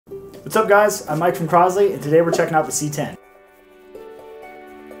What's up guys, I'm Mike from Crosley and today we're checking out the C10.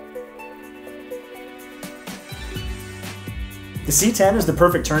 The C10 is the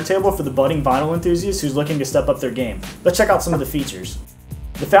perfect turntable for the budding vinyl enthusiast who's looking to step up their game. Let's check out some of the features.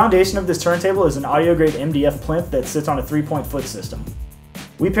 The foundation of this turntable is an audio-grade MDF plinth that sits on a 3-point foot system.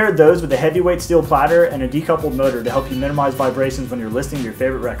 We paired those with a heavyweight steel platter and a decoupled motor to help you minimize vibrations when you're listening to your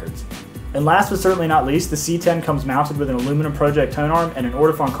favorite records. And last but certainly not least, the C10 comes mounted with an aluminum Pro-Ject tone arm and an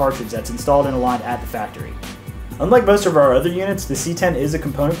Ortofon cartridge that's installed and aligned at the factory. Unlike most of our other units, the C10 is a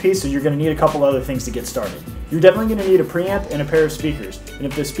component piece, so you're going to need a couple other things to get started. You're definitely going to need a preamp and a pair of speakers, and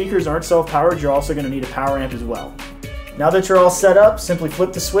if the speakers aren't self-powered, you're also going to need a power amp as well. Now that you're all set up, simply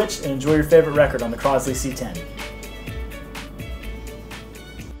flip the switch and enjoy your favorite record on the Crosley C10.